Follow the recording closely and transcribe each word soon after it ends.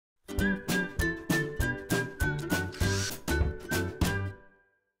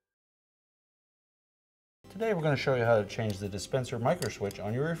Today we're going to show you how to change the dispenser micro switch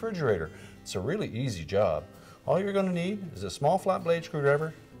on your refrigerator. It's a really easy job. All you're going to need is a small flat blade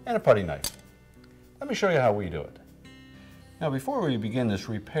screwdriver and a putty knife. Let me show you how we do it. Now before we begin this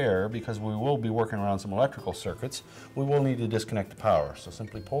repair, because we will be working around some electrical circuits, we will need to disconnect the power. So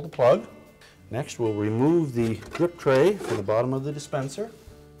simply pull the plug. Next we'll remove the drip tray from the bottom of the dispenser.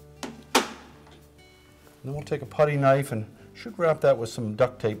 And then we'll take a putty knife and should wrap that with some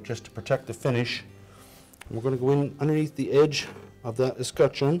duct tape just to protect the finish. And we're going to go in underneath the edge of that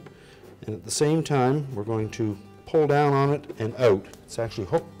escutcheon, and at the same time we're going to pull down on it and out. It's actually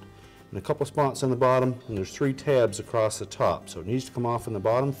hooked in a couple spots on the bottom, and there's 3 tabs across the top, so it needs to come off in the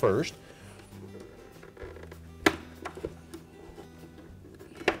bottom first.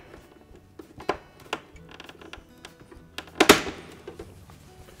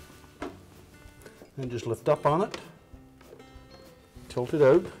 And just lift up on it, tilt it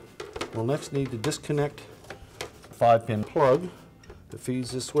out. We'll next need to disconnect the 5-pin plug that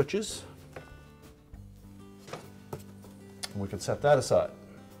feeds the switches. And we can set that aside.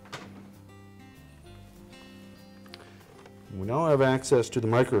 We now have access to the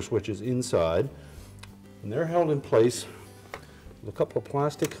micro switches inside, and they're held in place with a couple of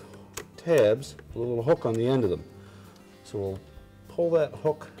plastic tabs with a little hook on the end of them. So we'll pull that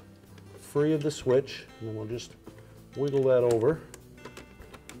hook free of the switch, and then we'll just wiggle that over.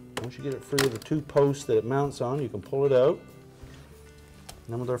 Once you get it free of the 2 posts that it mounts on, you can pull it out. And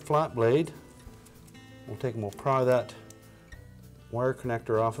then with our flat blade, we'll take and we'll pry that wire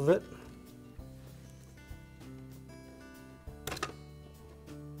connector off of it.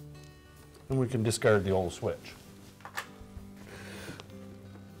 And we can discard the old switch.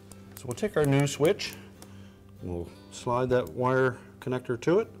 So we'll take our new switch, and we'll slide that wire connector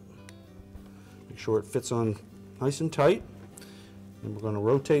to it. Make sure it fits on nice and tight. And we're going to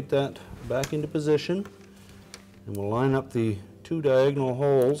rotate that back into position, and we'll line up the 2 diagonal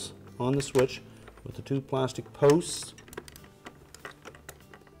holes on the switch with the 2 plastic posts.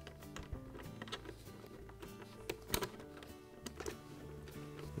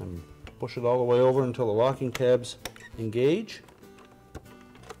 And push it all the way over until the locking tabs engage.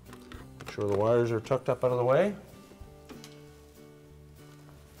 Make sure the wires are tucked up out of the way.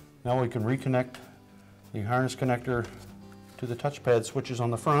 Now we can reconnect the harness connector to the touchpad switches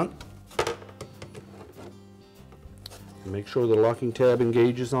on the front. Make sure the locking tab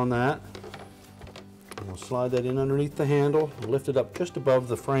engages on that. And we'll slide that in underneath the handle and lift it up just above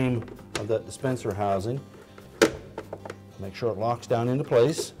the frame of that dispenser housing. Make sure it locks down into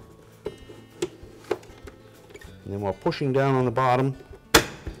place. And then while pushing down on the bottom,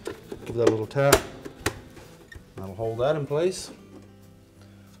 give that a little tap. That'll hold that in place.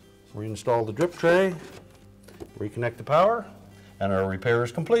 Reinstall the drip tray, reconnect the power, and our repair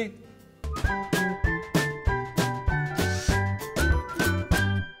is complete.